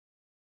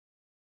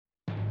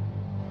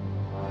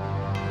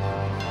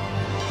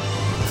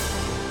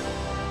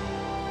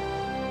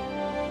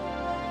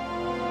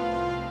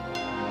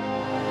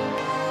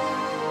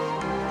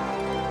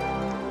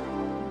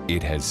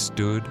It has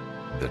stood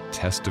the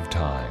test of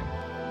time.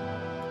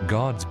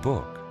 God's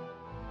book,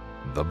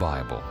 the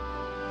Bible,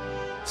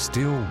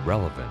 still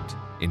relevant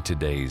in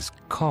today's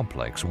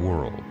complex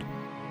world.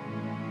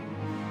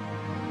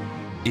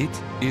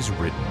 It is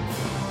written,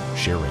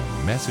 sharing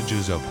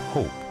messages of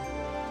hope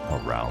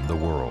around the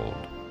world.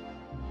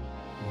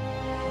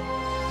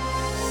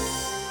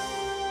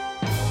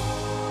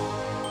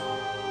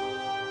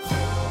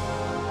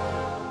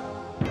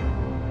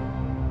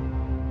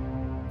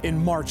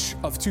 In March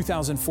of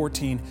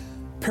 2014,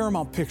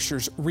 Paramount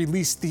Pictures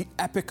released the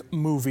epic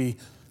movie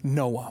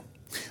Noah.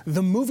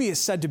 The movie is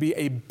said to be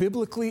a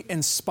biblically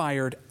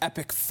inspired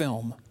epic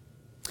film.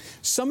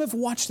 Some have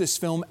watched this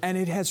film and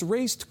it has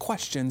raised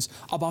questions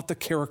about the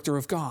character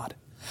of God.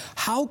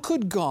 How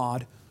could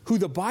God, who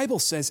the Bible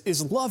says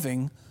is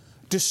loving,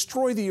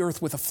 destroy the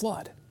earth with a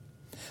flood?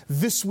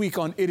 This week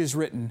on It Is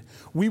Written,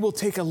 we will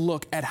take a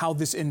look at how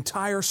this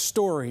entire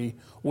story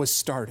was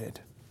started.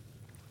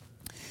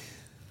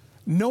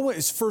 Noah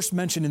is first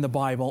mentioned in the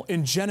Bible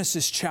in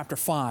Genesis chapter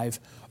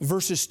 5,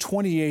 verses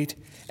 28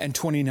 and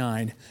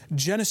 29.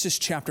 Genesis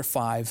chapter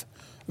 5,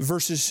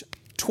 verses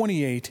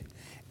 28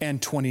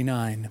 and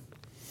 29.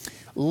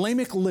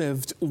 Lamech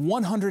lived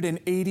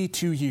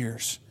 182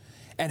 years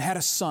and had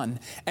a son,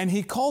 and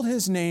he called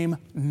his name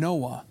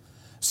Noah,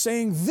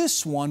 saying,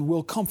 "This one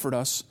will comfort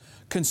us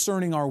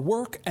concerning our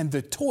work and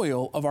the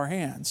toil of our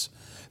hands,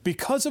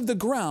 because of the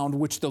ground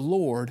which the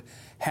Lord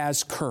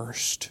has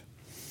cursed."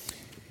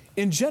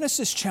 In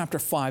Genesis chapter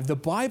 5, the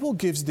Bible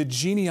gives the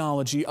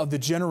genealogy of the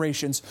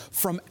generations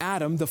from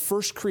Adam, the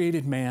first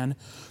created man,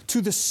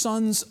 to the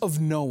sons of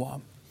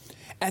Noah.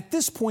 At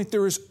this point,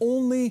 there is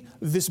only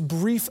this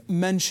brief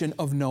mention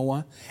of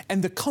Noah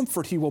and the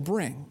comfort he will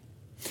bring.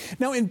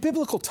 Now, in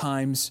biblical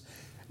times,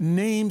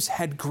 names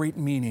had great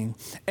meaning.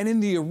 And in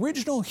the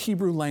original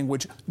Hebrew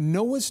language,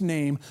 Noah's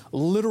name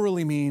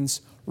literally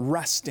means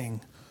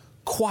resting,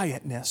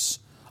 quietness,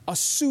 a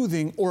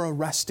soothing or a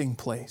resting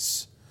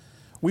place.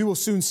 We will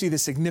soon see the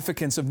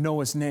significance of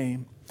Noah's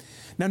name.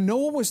 Now,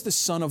 Noah was the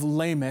son of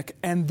Lamech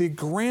and the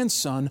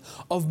grandson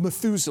of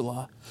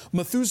Methuselah.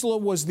 Methuselah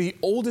was the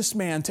oldest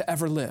man to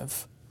ever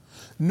live.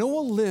 Noah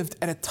lived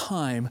at a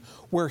time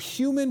where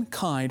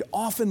humankind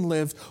often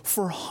lived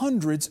for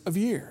hundreds of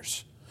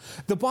years.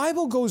 The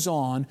Bible goes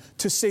on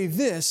to say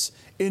this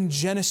in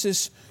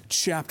Genesis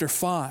chapter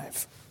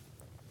 5.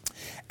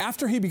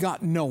 After he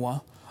begot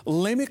Noah,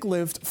 Lamech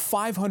lived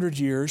 500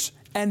 years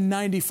and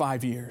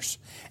 95 years,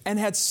 and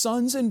had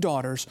sons and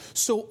daughters.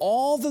 So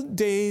all the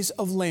days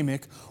of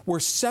Lamech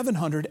were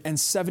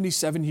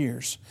 777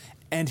 years,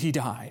 and he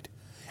died.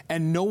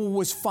 And Noah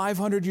was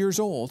 500 years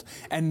old,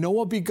 and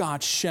Noah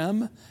begot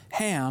Shem,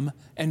 Ham,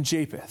 and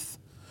Japheth.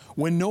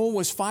 When Noah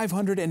was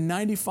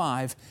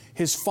 595,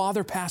 his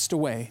father passed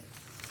away.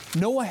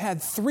 Noah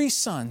had 3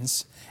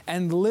 sons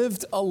and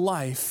lived a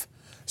life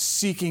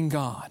seeking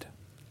God.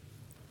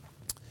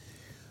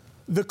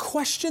 The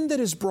question that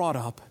is brought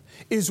up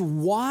is,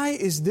 why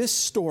is this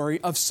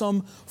story of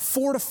some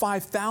 4,000 to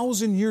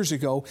 5,000 years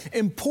ago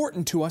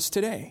important to us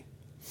today?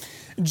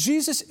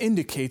 Jesus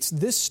indicates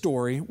this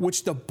story,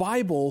 which the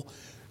Bible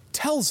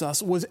tells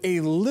us was a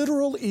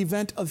literal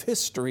event of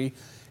history.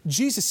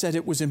 Jesus said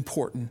it was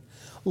important.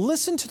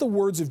 Listen to the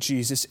words of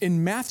Jesus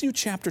in Matthew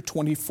chapter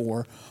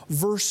 24,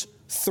 verse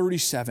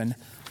 37.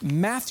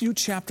 Matthew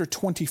chapter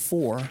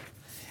 24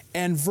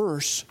 and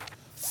verse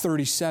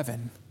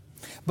 37.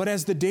 "But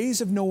as the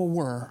days of Noah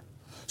were,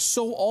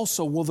 so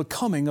also will the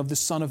coming of the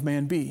Son of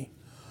Man be.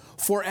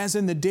 For as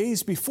in the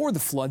days before the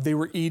flood, they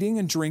were eating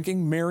and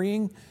drinking,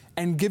 marrying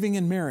and giving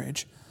in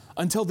marriage,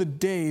 until the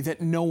day that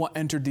Noah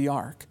entered the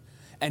ark,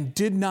 and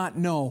did not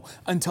know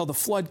until the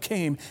flood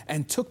came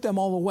and took them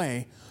all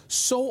away,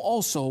 so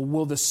also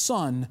will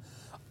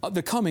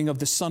the coming of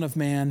the Son of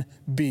Man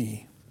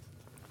be."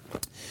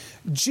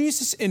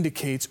 Jesus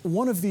indicates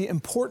one of the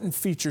important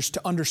features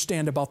to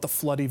understand about the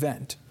flood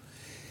event.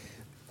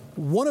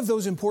 One of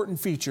those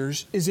important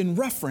features is in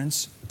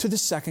reference to the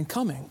second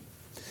coming.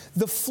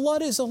 The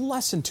flood is a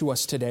lesson to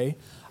us today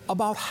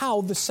about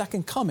how the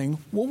second coming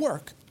will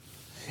work.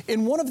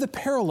 In one of the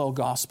parallel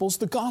Gospels,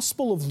 the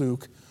Gospel of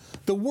Luke,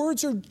 the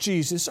words of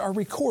Jesus are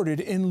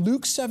recorded in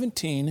Luke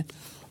 17,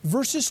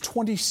 verses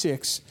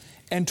 26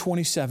 and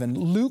 27.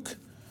 Luke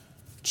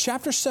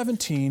chapter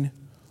 17,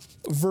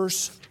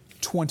 verse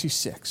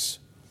 26.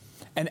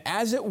 "And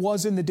as it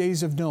was in the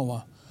days of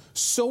Noah,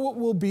 so it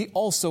will be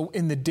also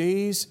in the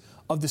days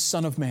of the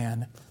Son of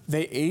Man.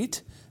 They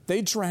ate,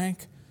 they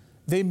drank,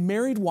 they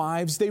married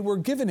wives, they were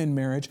given in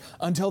marriage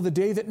until the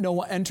day that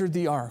Noah entered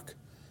the ark,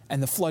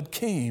 and the flood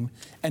came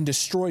and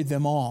destroyed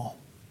them all."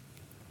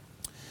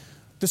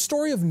 The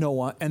story of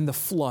Noah and the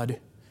flood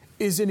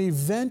is an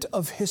event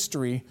of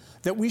history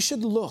that we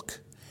should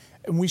look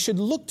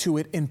to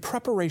it in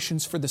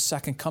preparations for the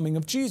second coming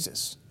of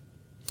Jesus.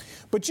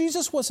 But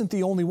Jesus wasn't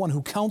the only one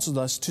who counseled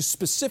us to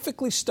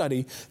specifically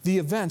study the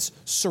events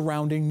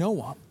surrounding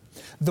Noah.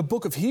 The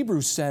book of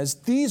Hebrews says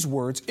these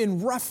words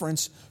in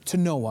reference to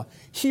Noah.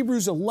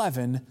 Hebrews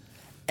 11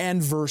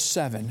 and verse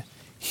 7.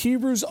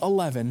 Hebrews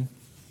 11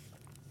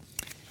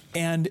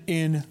 and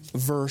in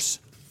verse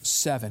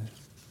 7.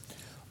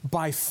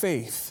 By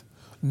faith,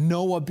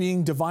 Noah,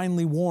 being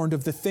divinely warned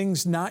of the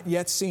things not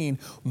yet seen,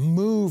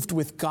 moved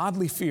with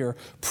godly fear,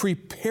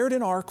 prepared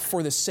an ark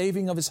for the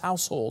saving of his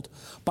household,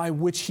 by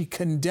which he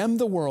condemned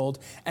the world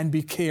and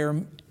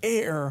became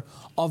heir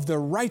of the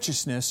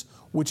righteousness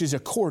which is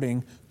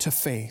according to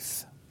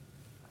faith.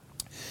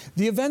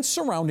 The events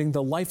surrounding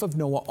the life of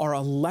Noah are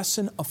a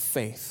lesson of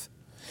faith.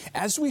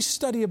 As we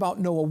study about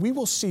Noah, we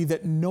will see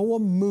that Noah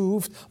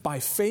moved by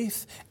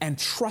faith and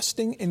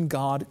trusting in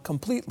God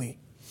completely.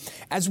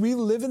 As we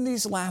live in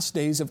these last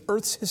days of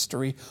Earth's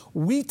history,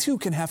 we too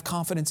can have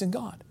confidence in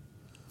God.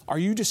 Are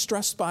you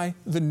distressed by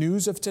the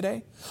news of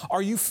today?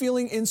 Are you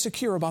feeling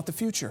insecure about the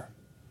future?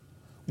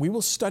 We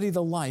will study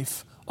the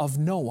life of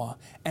Noah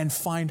and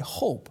find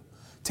hope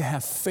to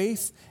have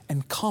faith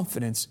and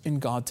confidence in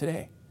God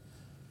today,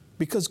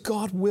 because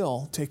God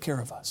will take care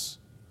of us.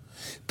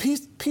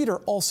 Peter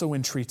also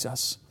entreats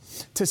us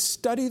to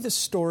study the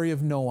story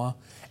of Noah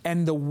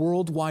and the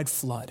worldwide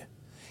flood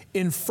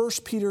in 1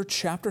 Peter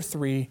chapter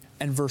 3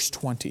 and verse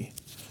 20.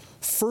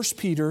 1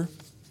 Peter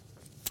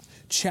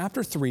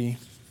chapter 3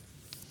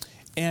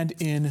 and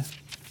in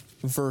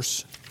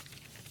verse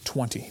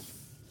 20.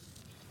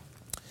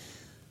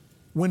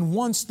 When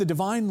once the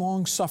divine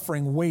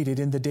long-suffering waited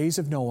in the days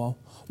of Noah,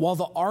 while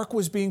the ark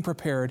was being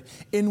prepared,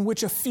 in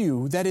which a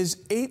few, that is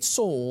 8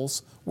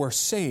 souls, were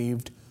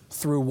saved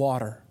through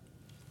water.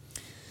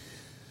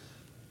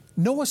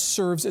 Noah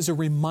serves as a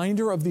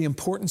reminder of the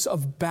importance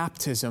of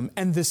baptism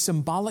and the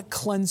symbolic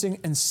cleansing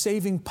and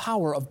saving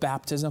power of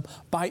baptism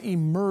by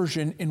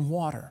immersion in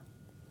water.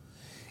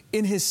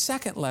 In his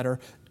second letter,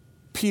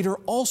 Peter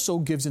also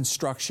gives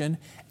instruction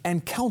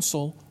and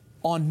counsel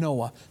on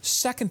Noah.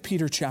 2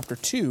 Peter chapter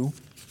 2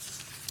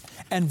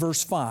 and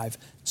verse 5.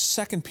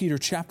 2 Peter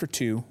chapter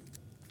 2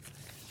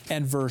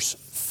 and verse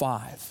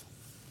 5.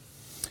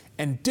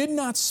 And did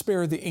not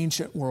spare the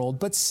ancient world,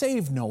 but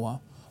saved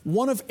Noah,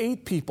 one of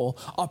 8 people,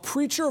 a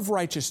preacher of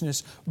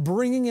righteousness,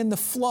 bringing in the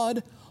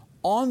flood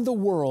on the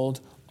world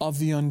of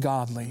the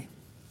ungodly.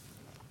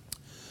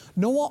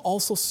 Noah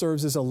also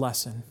serves as a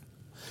lesson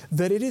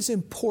that it is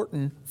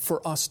important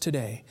for us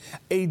today.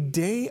 A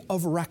day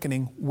of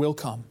reckoning will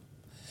come.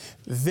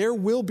 There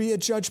will be a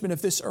judgment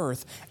of this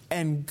earth,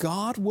 and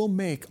God will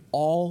make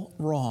all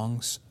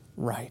wrongs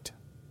right.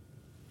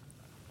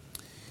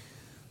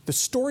 The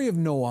story of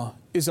Noah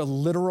is a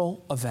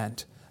literal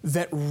event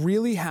that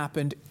really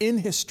happened in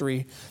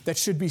history that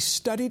should be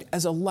studied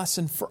as a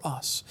lesson for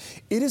us.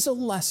 It is a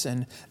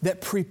lesson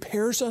that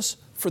prepares us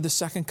for the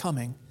second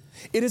coming.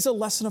 It is a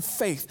lesson of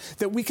faith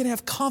that we can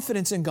have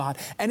confidence in God.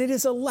 And it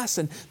is a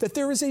lesson that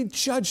there is a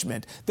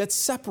judgment that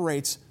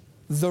separates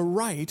the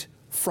right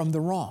from the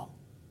wrong.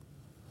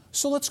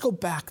 So let's go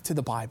back to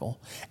the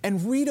Bible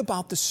and read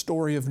about the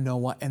story of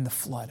Noah and the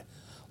flood.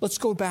 Let's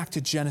go back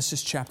to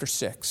Genesis chapter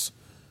 6,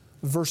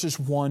 verses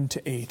 1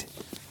 to 8.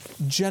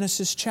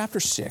 Genesis chapter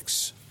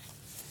 6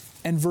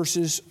 and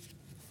verses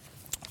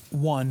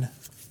 1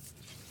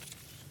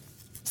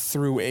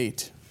 through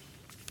 8.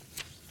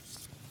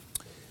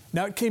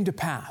 Now it came to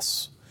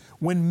pass,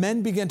 when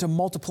men began to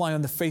multiply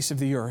on the face of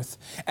the earth,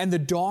 and the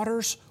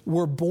daughters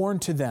were born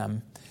to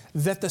them,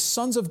 that the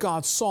sons of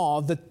God saw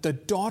that the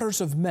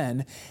daughters of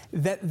men,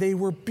 that they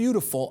were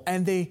beautiful,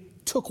 and they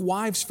took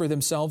wives for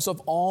themselves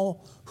of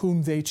all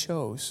whom they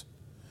chose.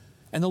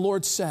 And the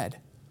Lord said,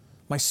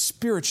 My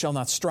spirit shall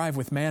not strive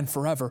with man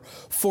forever,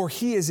 for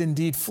he is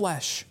indeed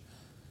flesh,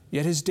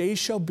 yet his days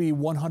shall be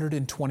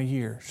 120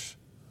 years.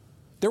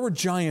 There were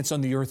giants on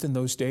the earth in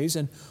those days,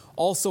 and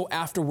also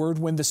afterward,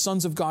 when the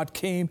sons of God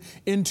came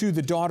into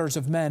the daughters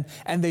of men,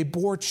 and they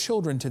bore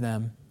children to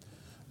them.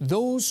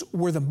 Those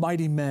were the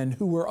mighty men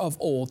who were of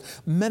old,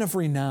 men of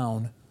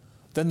renown.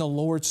 Then the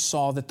Lord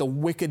saw that the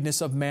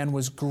wickedness of man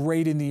was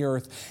great in the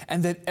earth,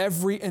 and that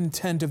every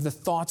intent of the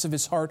thoughts of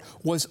his heart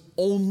was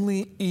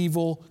only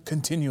evil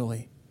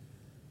continually.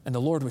 And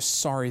the Lord was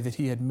sorry that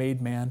he had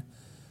made man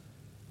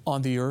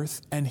on the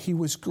earth, and he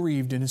was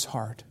grieved in his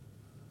heart.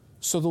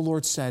 So the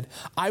Lord said,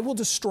 I will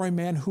destroy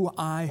man who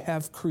I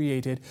have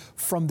created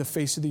from the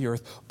face of the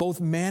earth,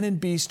 both man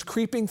and beast,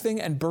 creeping thing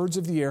and birds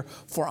of the air,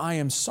 for I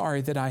am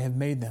sorry that I have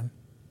made them.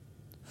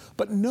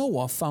 But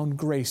Noah found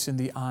grace in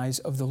the eyes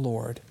of the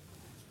Lord.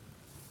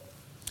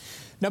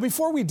 Now,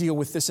 before we deal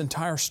with this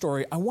entire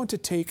story, I want to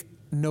take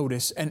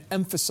notice and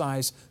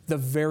emphasize the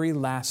very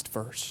last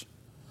verse.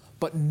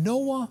 But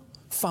Noah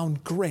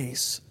found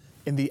grace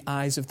in the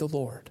eyes of the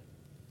Lord.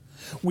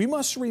 We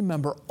must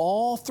remember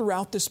all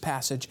throughout this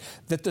passage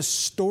that the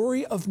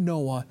story of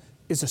Noah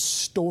is a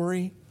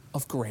story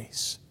of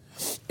grace.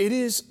 It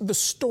is the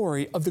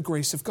story of the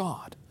grace of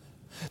God.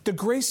 The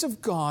grace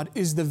of God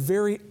is the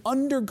very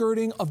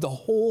undergirding of the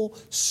whole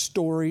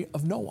story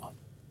of Noah.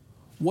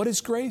 What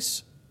is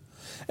grace?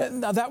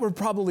 Now, that would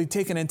probably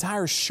take an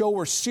entire show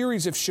or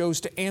series of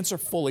shows to answer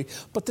fully,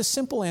 but the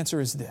simple answer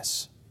is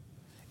this.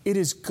 It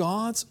is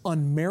God's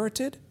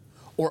unmerited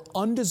or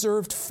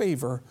undeserved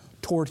favor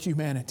toward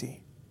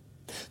humanity.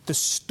 The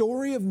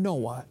story of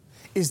Noah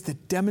is the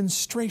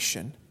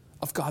demonstration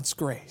of God's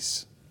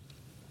grace.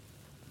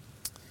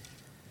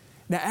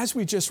 Now, as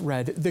we just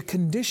read, the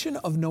condition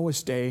of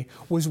Noah's day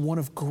was one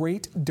of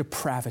great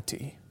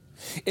depravity.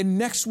 In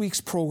next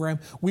week's program,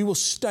 we will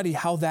study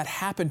how that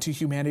happened to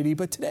humanity,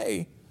 but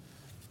today,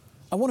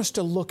 I want us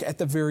to look at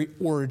the very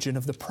origin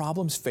of the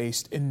problems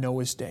faced in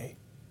Noah's day.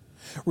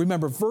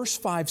 Remember, verse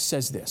 5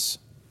 says this,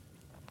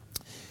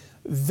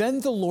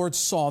 "Then the Lord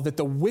saw that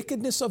the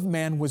wickedness of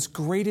man was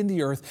great in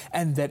the earth,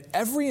 and that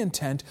every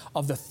intent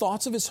of the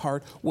thoughts of his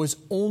heart was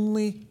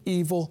only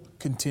evil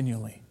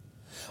continually."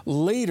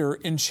 Later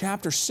in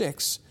chapter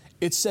 6,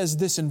 it says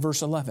this in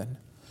verse 11,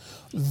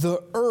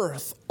 "The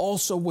earth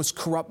also was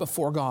corrupt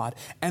before God,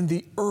 and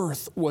the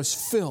earth was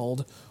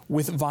filled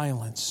with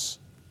violence."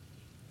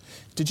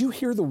 Did you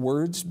hear the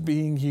words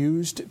being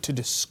used to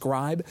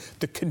describe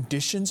the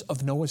conditions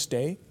of Noah's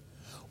day?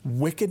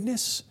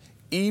 Wickedness,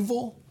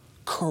 evil,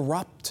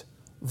 corrupt,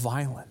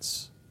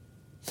 violence.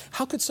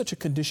 How could such a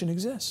condition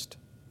exist?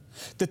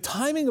 The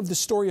timing of the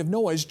story of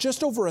Noah is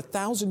just over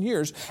 1,000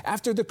 years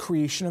after the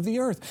creation of the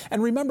earth.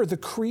 And remember, the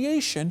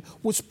creation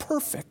was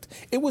perfect.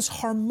 It was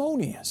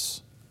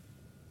harmonious.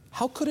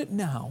 How could it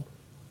now,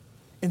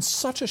 in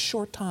such a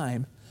short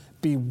time,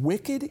 be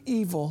wicked,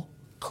 evil,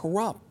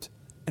 corrupt,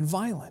 and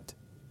violent?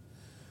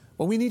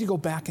 Well, we need to go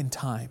back in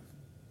time.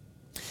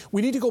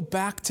 We need to go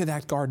back to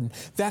that garden,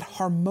 that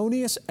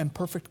harmonious and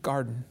perfect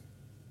garden.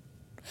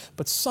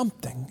 But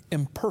something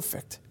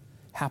imperfect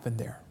happened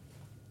there.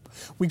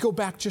 We go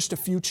back just a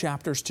few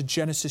chapters to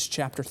Genesis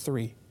chapter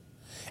 3.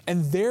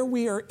 And there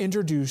we are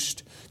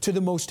introduced to the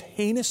most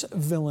heinous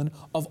villain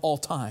of all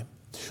time.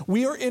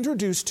 We are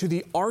introduced to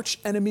the arch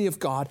enemy of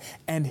God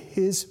and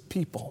His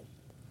people.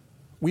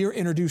 We are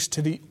introduced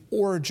to the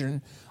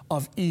origin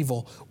of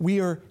evil.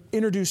 We are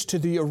introduced to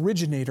the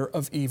originator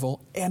of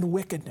evil and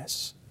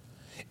wickedness.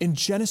 In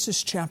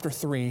Genesis chapter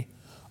 3,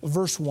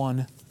 verse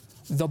 1,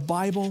 the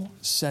Bible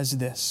says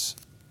this,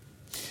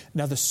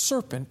 "Now the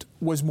serpent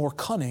was more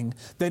cunning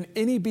than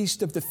any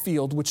beast of the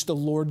field which the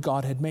Lord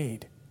God had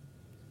made.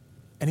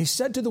 And he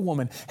said to the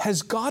woman,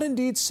 'Has God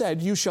indeed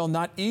said, you shall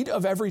not eat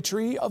of every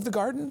tree of the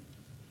garden?'"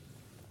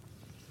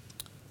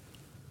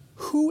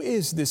 Who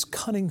is this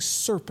cunning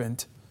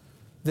serpent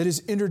that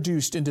is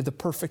introduced into the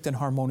perfect and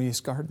harmonious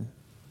garden?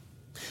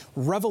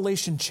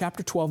 Revelation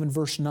chapter 12 and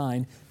verse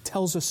 9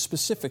 tells us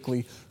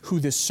specifically who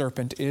this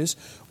serpent is.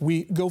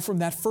 We go from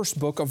that first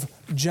book of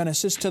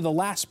Genesis to the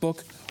last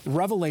book,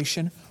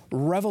 Revelation.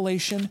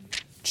 Revelation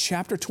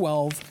chapter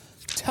 12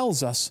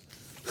 tells us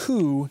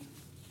who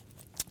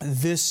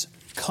this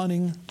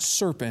cunning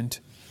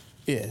serpent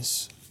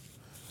is.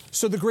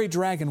 So the great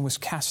dragon was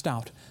cast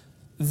out,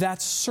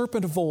 that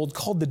serpent of old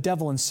called the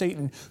devil and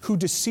Satan, who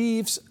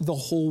deceives the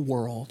whole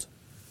world.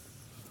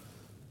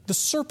 The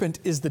serpent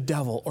is the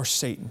devil or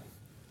Satan.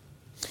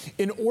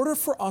 In order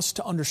for us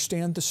to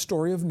understand the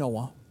story of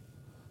Noah,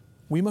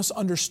 we must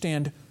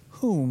understand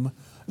whom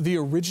the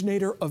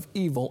originator of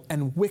evil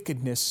and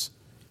wickedness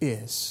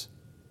is.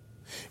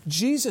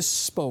 Jesus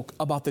spoke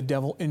about the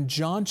devil in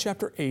John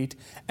chapter 8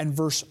 and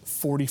verse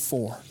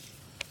 44.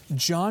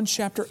 John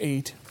chapter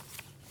 8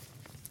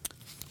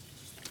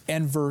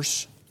 and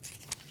verse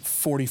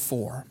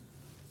 44.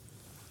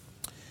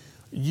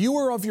 "You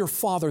are of your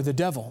father, the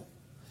devil,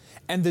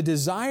 and the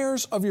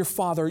desires of your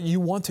father you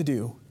want to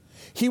do.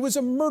 He was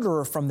a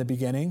murderer from the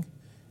beginning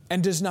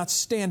and does not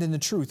stand in the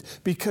truth,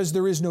 because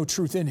there is no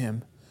truth in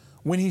him.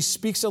 When he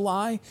speaks a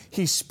lie,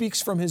 he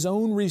speaks from his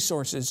own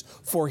resources,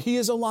 for he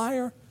is a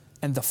liar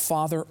and the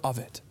father of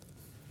it."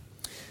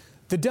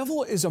 The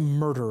devil is a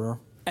murderer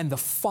and the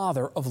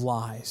father of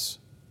lies.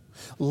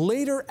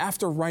 Later,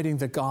 after writing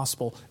the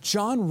gospel,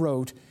 John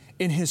wrote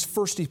in his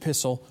first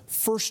epistle,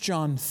 1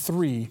 John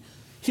 3,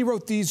 he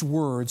wrote these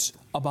words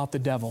about the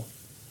devil.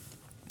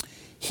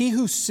 "He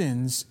who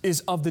sins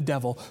is of the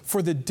devil,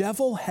 for the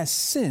devil has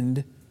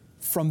sinned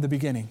from the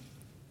beginning."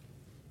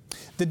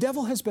 The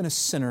devil has been a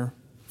sinner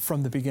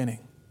from the beginning.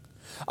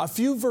 A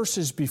few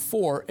verses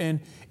before, in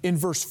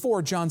verse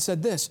 4, John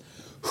said this,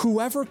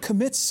 "Whoever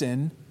commits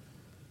sin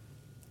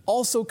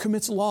also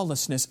commits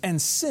lawlessness, and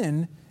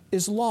sin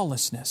is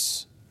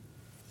lawlessness."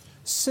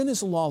 Sin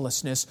is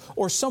lawlessness,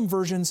 or some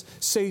versions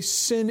say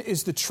sin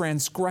is the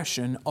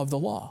transgression of the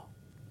law.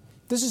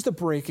 This is the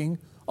breaking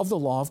of the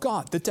law of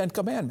God, the 10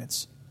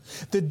 Commandments.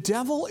 The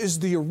devil is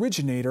the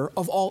originator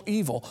of all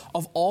evil,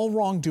 of all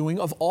wrongdoing,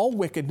 of all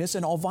wickedness,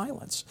 and all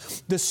violence.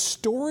 The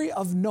story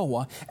of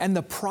Noah and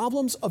the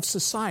problems of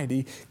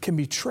society can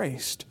be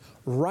traced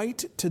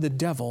right to the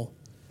devil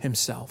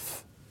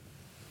himself.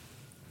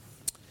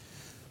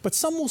 But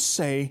some will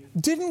say,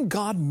 didn't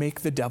God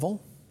make the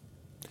devil?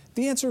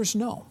 The answer is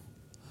no.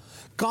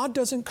 God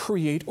doesn't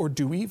create or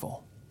do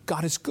evil.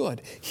 God is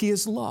good. He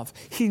is love.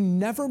 He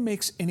never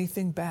makes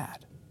anything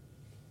bad.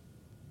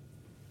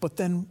 But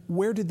then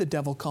where did the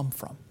devil come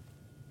from?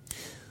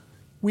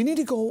 We need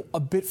to go a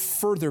bit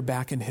further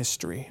back in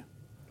history.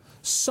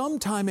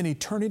 Sometime in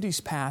eternity's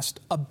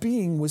past, a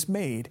being was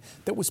made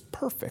that was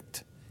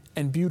perfect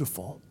and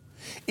beautiful.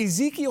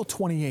 Ezekiel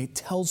 28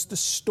 tells the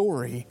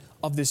story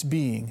of this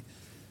being.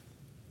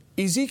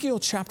 Ezekiel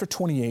chapter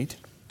 28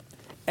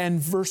 and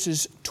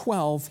verses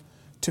 12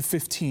 to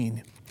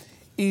 15.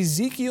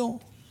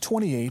 Ezekiel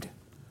 28,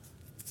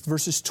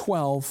 verses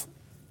 12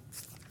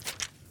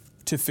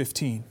 to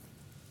 15.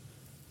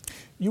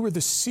 You were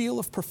the seal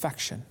of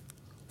perfection,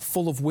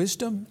 full of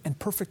wisdom and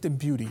perfect in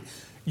beauty.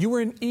 You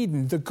were in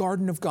Eden, the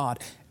garden of God.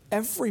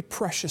 Every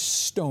precious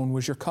stone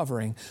was your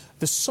covering,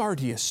 the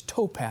sardius,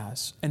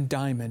 topaz, and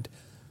diamond,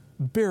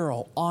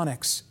 beryl,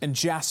 onyx, and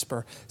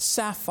jasper,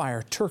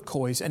 sapphire,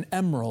 turquoise, and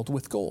emerald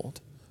with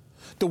gold.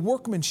 The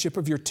workmanship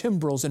of your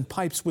timbrels and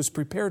pipes was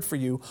prepared for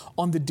you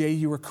on the day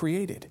you were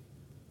created.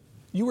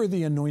 You are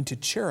the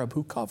anointed cherub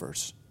who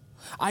covers.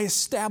 I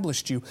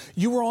established you.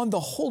 You were on the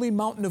holy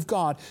mountain of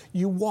God.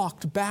 You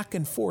walked back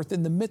and forth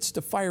in the midst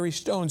of fiery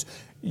stones.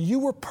 You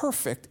were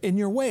perfect in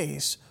your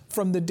ways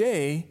from the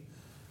day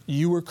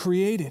you were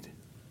created.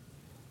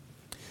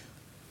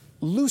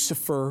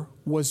 Lucifer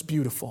was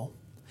beautiful.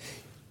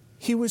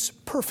 He was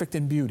perfect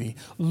in beauty.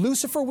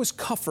 Lucifer was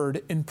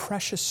covered in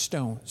precious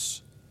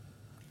stones.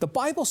 The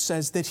Bible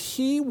says that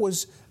he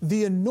was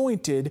the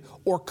anointed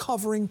or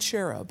covering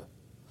cherub.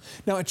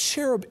 Now, a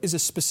cherub is a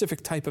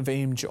specific type of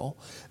angel.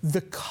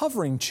 The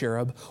covering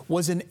cherub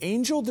was an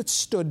angel that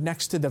stood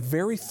next to the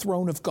very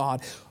throne of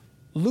God.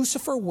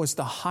 Lucifer was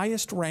the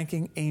highest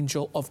ranking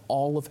angel of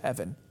all of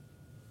heaven.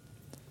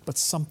 But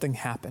something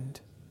happened.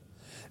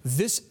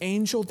 This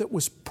angel that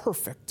was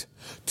perfect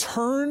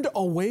turned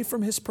away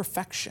from his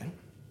perfection.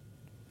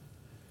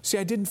 See,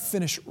 I didn't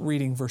finish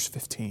reading verse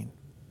 15.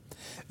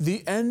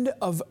 The end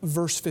of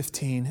verse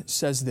 15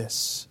 says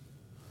this: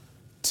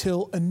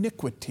 till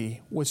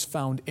iniquity was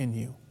found in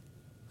you.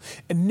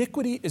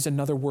 Iniquity is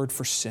another word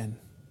for sin.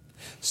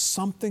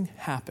 Something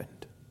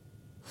happened.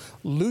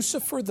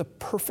 Lucifer, the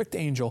perfect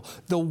angel,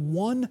 the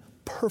one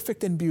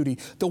perfect in beauty,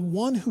 the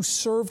one who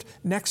served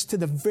next to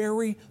the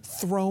very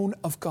throne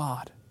of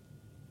God,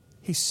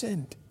 he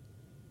sinned.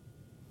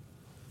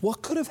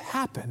 What could have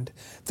happened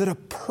that a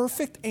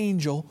perfect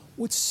angel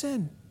would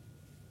sin?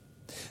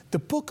 The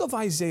book of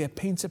Isaiah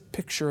paints a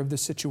picture of the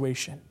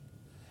situation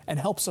and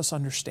helps us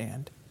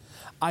understand.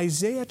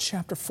 Isaiah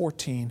chapter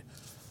 14,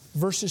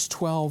 verses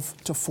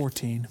 12 to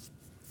 14.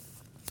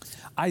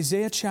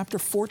 Isaiah chapter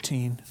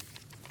 14,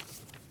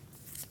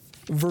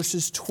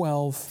 verses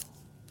 12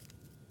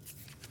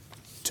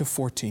 to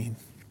 14.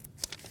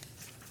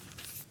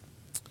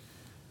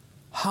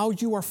 How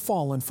you are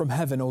fallen from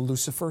heaven, O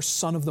Lucifer,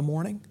 son of the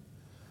morning.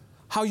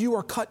 How you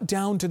are cut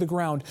down to the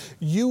ground,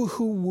 you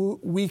who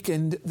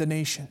weakened the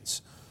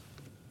nations.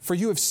 For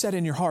you have said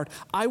in your heart,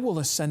 I will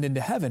ascend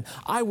into heaven.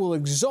 I will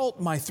exalt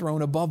my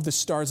throne above the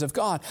stars of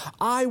God.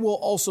 I will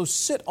also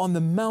sit on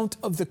the mount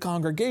of the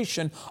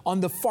congregation on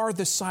the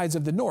farthest sides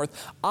of the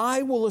north.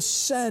 I will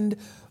ascend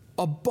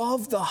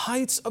above the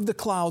heights of the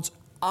clouds.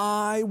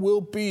 I will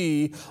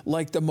be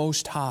like the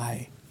Most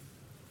High.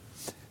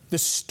 The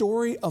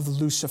story of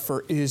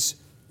Lucifer is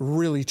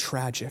really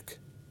tragic.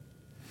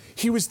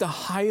 He was the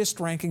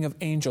highest ranking of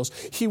angels.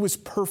 He was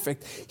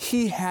perfect.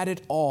 He had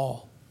it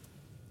all.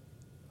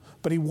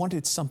 But he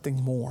wanted something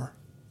more.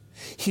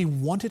 He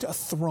wanted a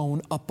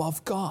throne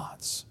above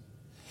God's.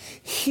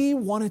 He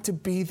wanted to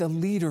be the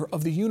leader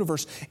of the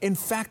universe. In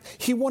fact,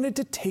 he wanted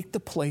to take the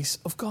place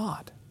of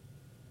God.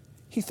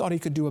 He thought he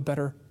could do a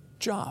better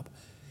job.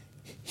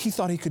 He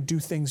thought he could do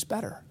things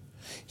better.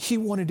 He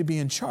wanted to be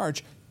in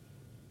charge.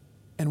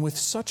 And with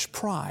such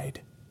pride,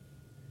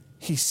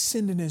 he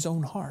sinned in his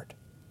own heart,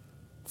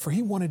 for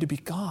he wanted to be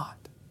God.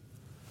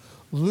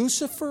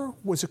 Lucifer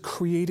was a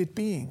created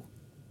being.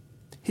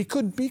 He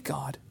couldn't be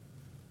God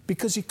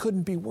because he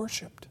couldn't be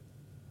worshiped.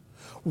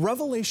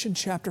 Revelation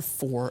chapter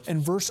 4 and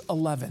verse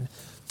 11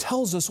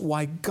 tells us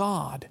why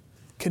God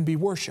can be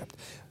worshiped,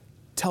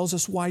 tells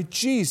us why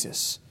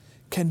Jesus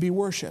can be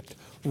worshiped.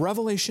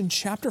 Revelation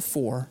chapter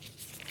 4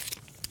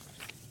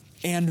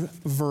 and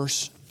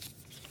verse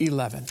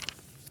 11.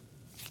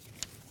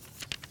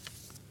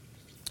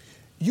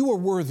 You are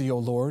worthy, O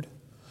Lord,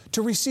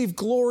 to receive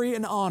glory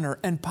and honor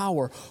and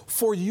power,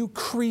 for you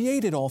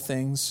created all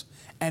things,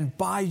 and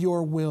by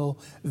your will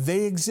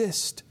they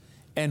exist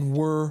and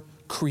were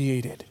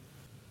created.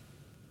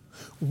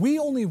 We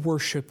only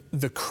worship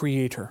the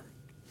Creator.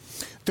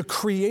 The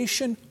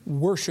creation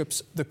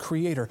worships the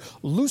Creator.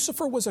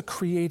 Lucifer was a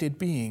created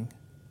being,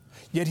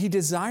 yet he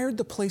desired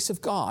the place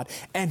of God,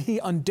 and he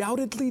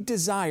undoubtedly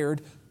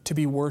desired to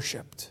be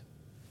worshiped.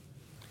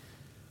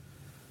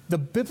 The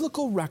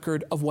biblical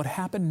record of what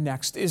happened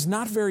next is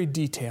not very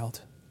detailed.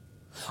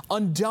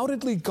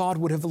 Undoubtedly, God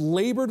would have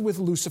labored with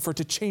Lucifer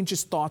to change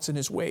his thoughts and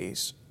his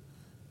ways.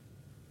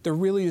 There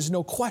really is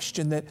no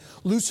question that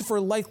Lucifer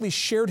likely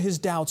shared his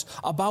doubts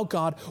about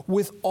God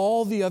with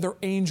all the other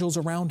angels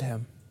around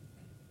him.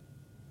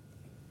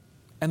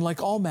 And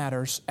like all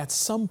matters, at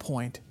some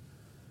point,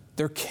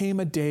 there came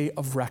a day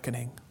of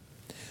reckoning.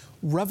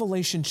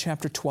 Revelation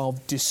chapter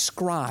 12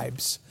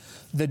 describes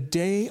the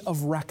day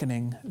of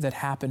reckoning that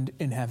happened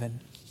in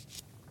heaven.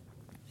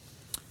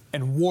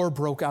 And war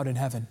broke out in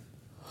heaven.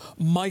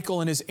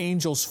 Michael and his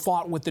angels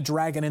fought with the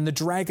dragon, and the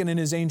dragon and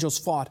his angels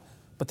fought,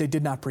 but they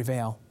did not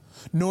prevail.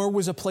 Nor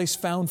was a place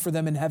found for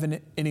them in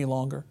heaven any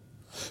longer.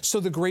 So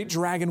the great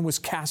dragon was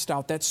cast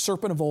out, that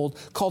serpent of old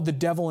called the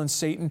devil and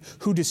Satan,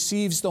 who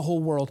deceives the whole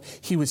world.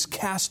 He was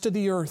cast to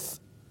the earth,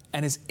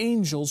 and his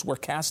angels were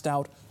cast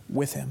out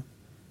with him.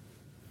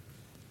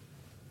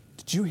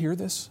 Did you hear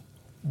this?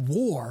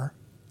 War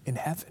in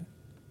heaven.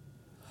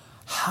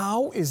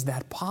 How is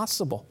that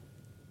possible?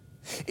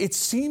 It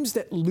seems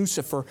that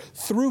Lucifer,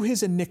 through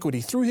his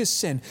iniquity, through his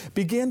sin,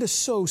 began to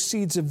sow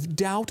seeds of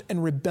doubt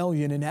and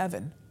rebellion in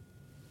heaven.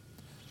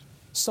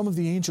 Some of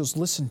the angels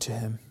listened to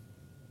him.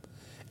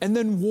 And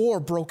then war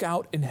broke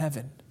out in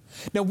heaven.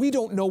 Now, we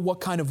don't know what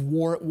kind of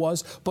war it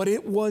was, but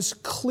it was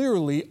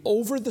clearly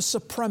over the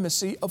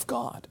supremacy of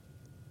God.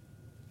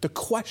 The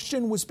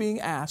question was being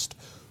asked,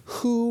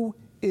 who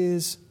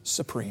is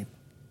supreme?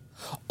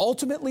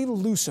 Ultimately,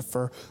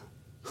 Lucifer,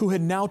 who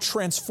had now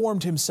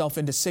transformed himself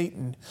into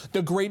Satan,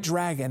 the great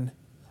dragon,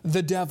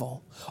 the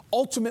devil,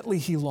 ultimately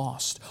he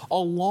lost,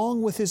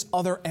 along with his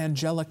other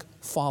angelic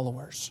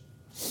followers.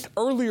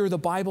 Earlier, the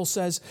Bible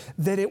says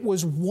that it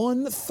was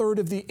 1/3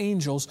 of the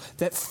angels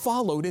that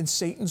followed in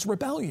Satan's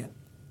rebellion.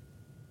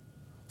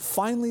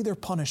 Finally, their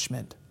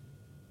punishment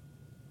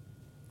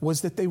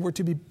was that they were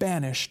to be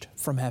banished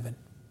from heaven.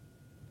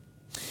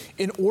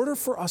 In order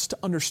for us to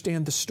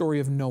understand the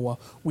story of Noah,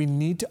 we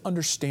need to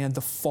understand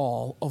the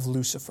fall of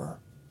Lucifer.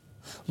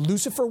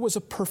 Lucifer was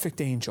a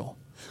perfect angel,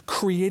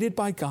 created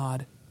by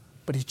God,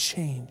 but he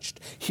changed.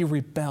 He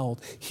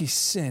rebelled. He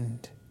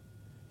sinned.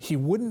 He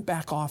wouldn't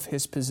back off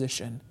his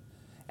position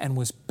and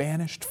was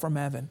banished from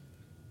heaven.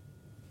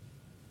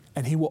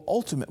 And he will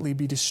ultimately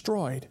be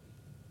destroyed.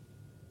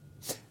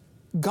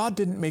 God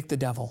didn't make the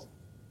devil.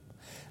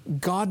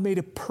 God made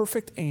a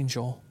perfect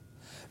angel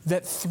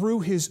that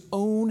through his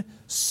own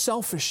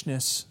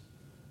selfishness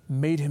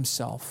made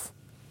himself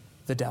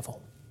the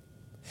devil.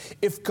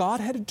 If God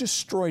had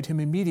destroyed him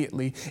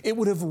immediately, it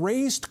would have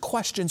raised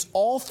questions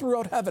all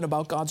throughout heaven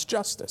about God's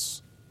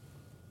justice.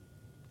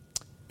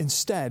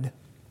 Instead,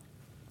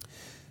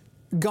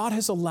 God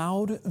has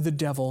allowed the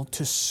devil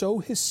to sow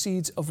his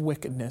seeds of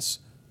wickedness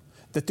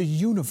that the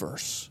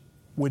universe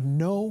would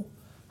know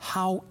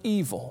how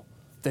evil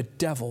the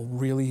devil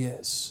really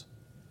is.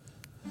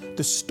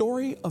 The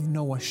story of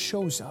Noah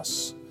shows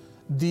us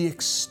the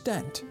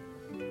extent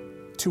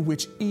to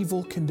which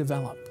evil can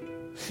develop.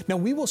 Now,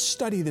 we will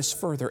study this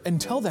further.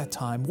 Until that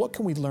time, what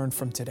can we learn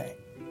from today?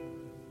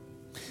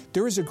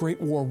 There is a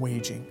great war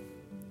waging.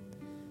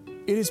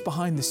 It is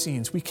behind the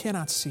scenes. We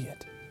cannot see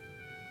it.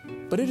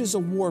 But it is a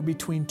war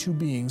between two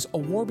beings, a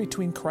war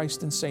between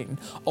Christ and Satan,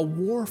 a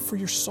war for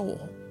your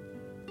soul,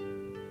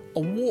 a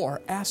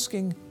war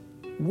asking,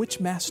 which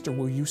master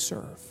will you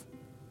serve?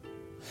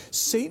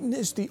 Satan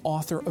is the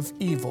author of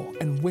evil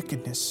and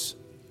wickedness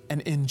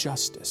and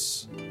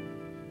injustice.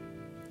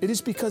 It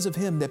is because of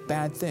him that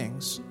bad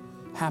things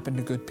happen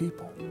to good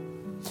people.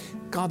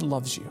 God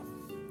loves you,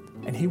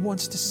 and he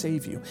wants to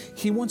save you.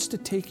 He wants to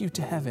take you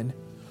to heaven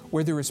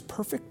where there is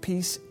perfect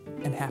peace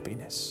and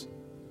happiness.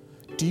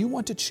 Do you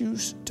want to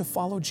choose to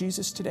follow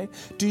Jesus today?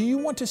 Do you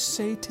want to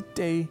say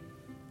today,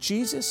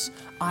 Jesus,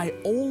 I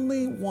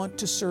only want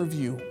to serve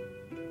you?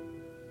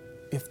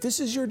 If this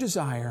is your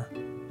desire,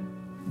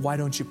 why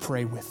don't you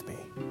pray with me?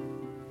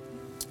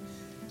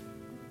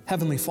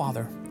 Heavenly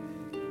Father,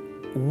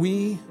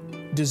 we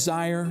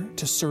desire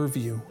to serve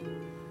you.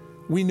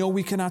 We know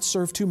we cannot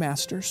serve two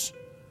masters.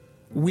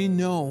 We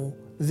know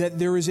that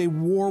there is a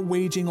war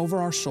waging over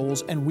our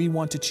souls, and we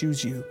want to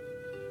choose you.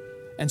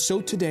 And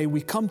so today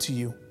we come to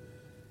you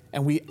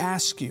and we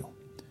ask you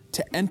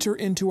to enter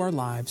into our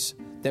lives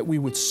that we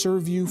would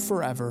serve you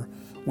forever.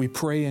 We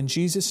pray in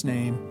Jesus'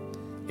 name,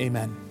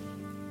 amen.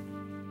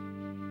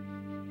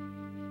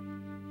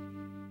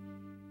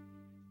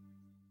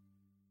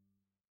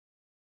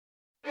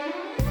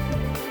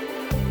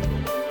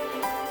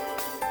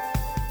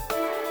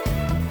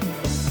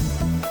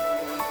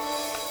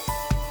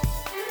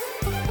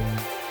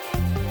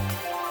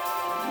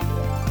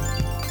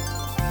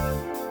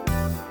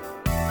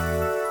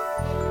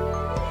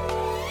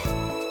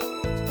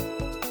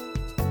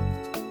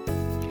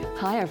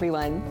 Hi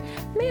everyone.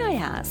 May I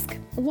ask,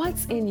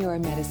 what's in your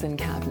medicine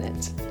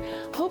cabinet?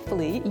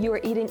 Hopefully you are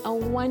eating a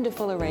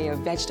wonderful array of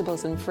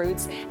vegetables and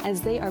fruits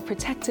as they are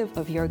protective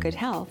of your good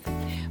health.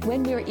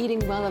 When we are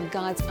eating well of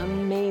God's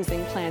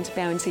amazing plant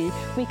bounty,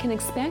 we can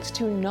expect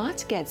to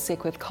not get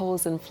sick with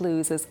colds and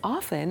flus as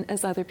often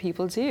as other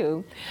people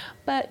do.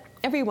 But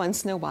every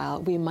once in a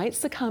while, we might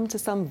succumb to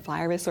some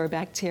virus or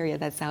bacteria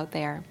that's out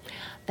there.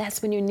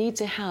 That's when you need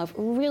to have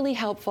really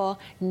helpful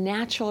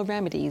natural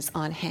remedies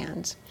on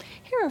hand.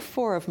 Here are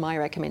 4 of my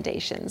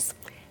recommendations.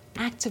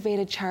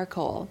 Activated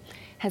charcoal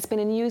has been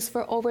in use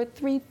for over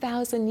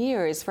 3,000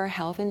 years for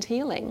health and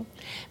healing.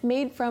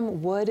 Made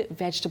from wood,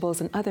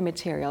 vegetables, and other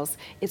materials,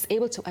 it's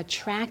able to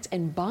attract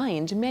and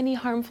bind many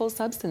harmful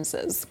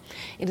substances.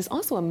 It is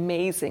also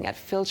amazing at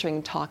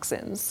filtering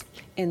toxins.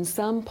 In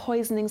some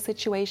poisoning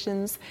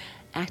situations,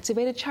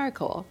 activated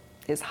charcoal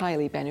is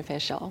highly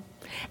beneficial.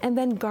 And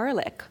then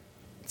garlic.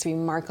 It's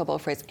remarkable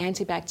for its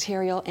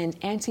antibacterial and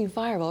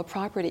antiviral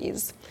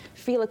properties.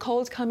 Feel a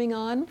cold coming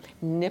on?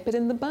 Nip it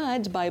in the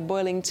bud by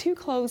boiling 2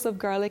 cloves of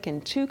garlic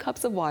in 2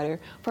 cups of water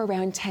for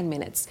around 10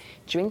 minutes.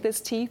 Drink this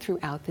tea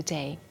throughout the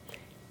day.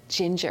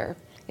 Ginger.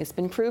 It's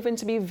been proven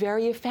to be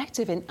very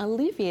effective in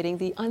alleviating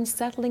the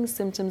unsettling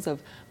symptoms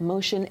of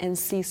motion and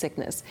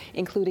seasickness,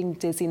 including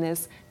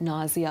dizziness,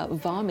 nausea,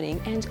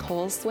 vomiting, and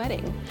cold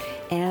sweating.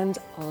 And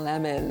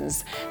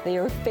lemons. They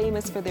are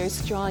famous for their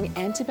strong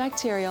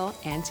antibacterial,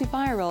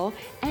 antiviral,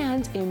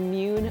 and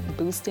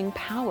immune-boosting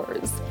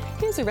powers.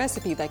 Here's a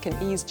recipe that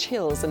can ease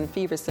chills and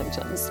fever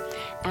symptoms.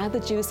 Add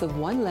the juice of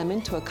 1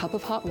 lemon to a cup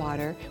of hot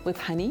water with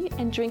honey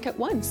and drink at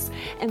once,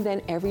 and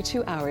then every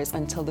 2 hours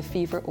until the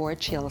fever or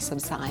chill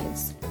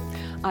subsides.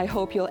 I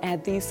hope you'll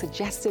add these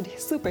suggested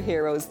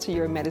superheroes to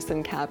your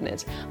medicine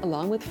cabinet,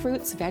 along with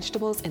fruits,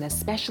 vegetables, and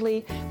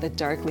especially the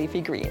dark leafy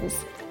greens.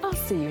 I'll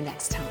see you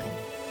next time.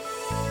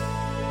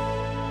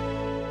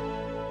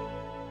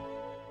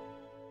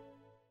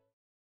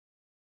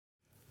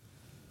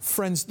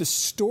 Friends, the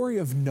story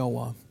of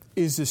Noah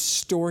is the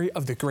story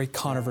of the great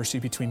controversy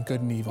between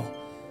good and evil,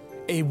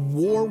 a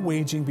war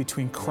waging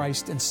between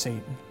Christ and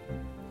Satan.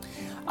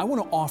 I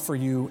want to offer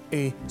you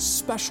a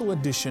special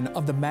edition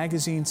of the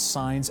magazine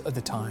Signs of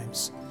the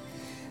Times.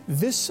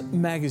 This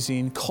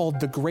magazine, called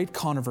The Great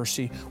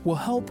Controversy, will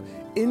help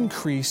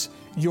increase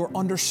your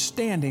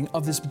understanding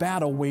of this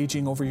battle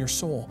waging over your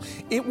soul.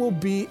 It will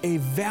be a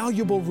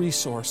valuable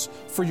resource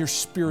for your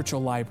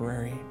spiritual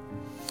library.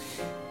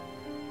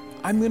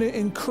 I'm going to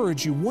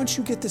encourage you, once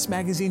you get this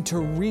magazine, to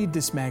read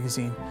this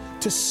magazine,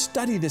 to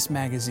study this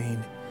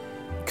magazine,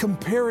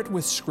 compare it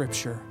with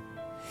Scripture,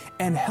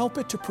 and help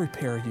it to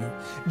prepare you.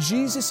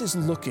 Jesus is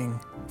looking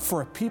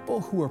for a people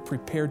who are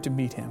prepared to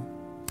meet Him.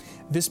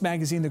 This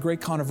magazine, The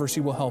Great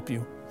Controversy, will help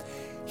you.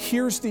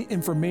 Here's the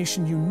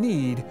information you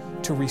need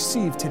to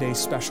receive today's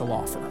special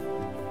offer.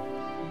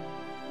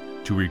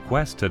 To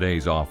request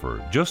today's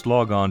offer, just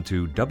log on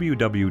to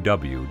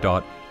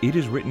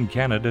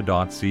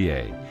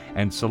www.itiswrittencanada.ca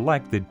and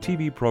select the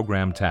TV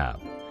program tab.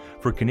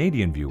 For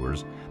Canadian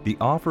viewers, the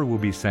offer will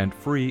be sent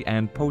free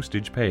and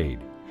postage paid.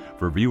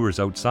 For viewers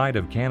outside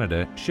of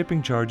Canada,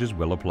 shipping charges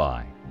will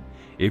apply.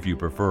 If you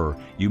prefer,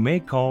 you may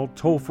call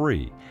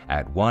toll-free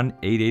at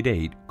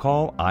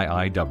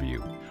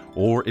 1-888-CALL-IIW.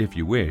 Or if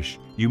you wish,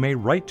 you may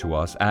write to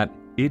us at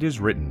It Is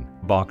Written,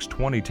 Box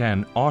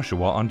 2010,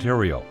 Oshawa,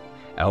 Ontario,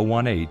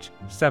 L1H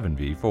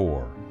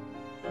 7V4.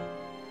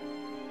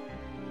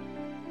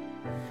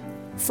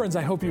 Friends,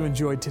 I hope you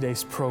enjoyed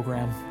today's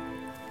program.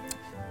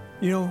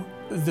 You know,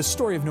 the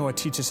story of Noah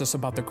teaches us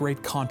about the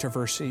great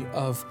controversy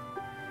of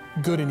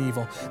good and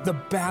evil, the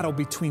battle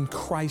between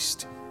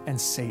Christ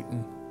and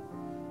Satan.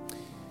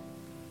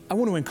 I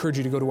want to encourage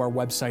you to go to our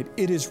website,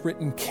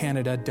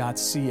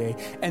 itiswrittencanada.ca,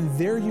 and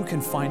there you can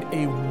find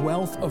a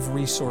wealth of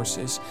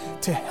resources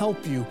to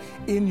help you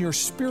in your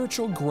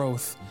spiritual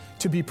growth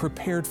to be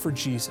prepared for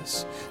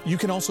Jesus. You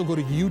can also go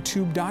to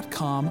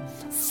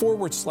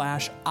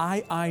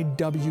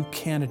youtube.com/IIW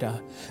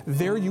Canada.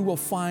 There you will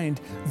find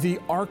the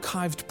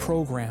archived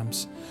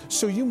programs,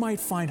 so you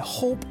might find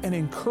hope and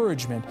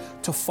encouragement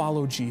to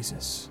follow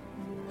Jesus.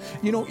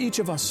 You know, each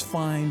of us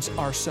finds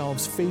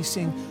ourselves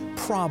facing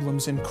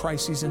problems and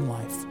crises in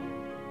life.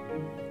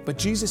 But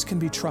Jesus can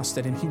be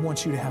trusted, and He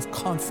wants you to have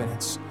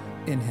confidence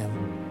in Him.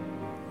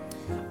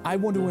 I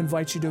want to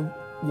invite you to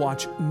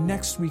watch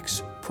next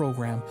week's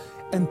program.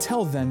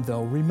 Until then,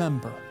 though,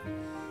 remember,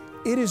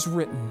 it is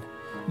written,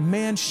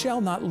 man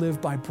shall not live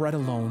by bread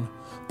alone,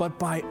 but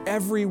by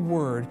every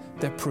word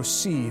that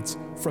proceeds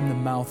from the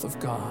mouth of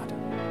God.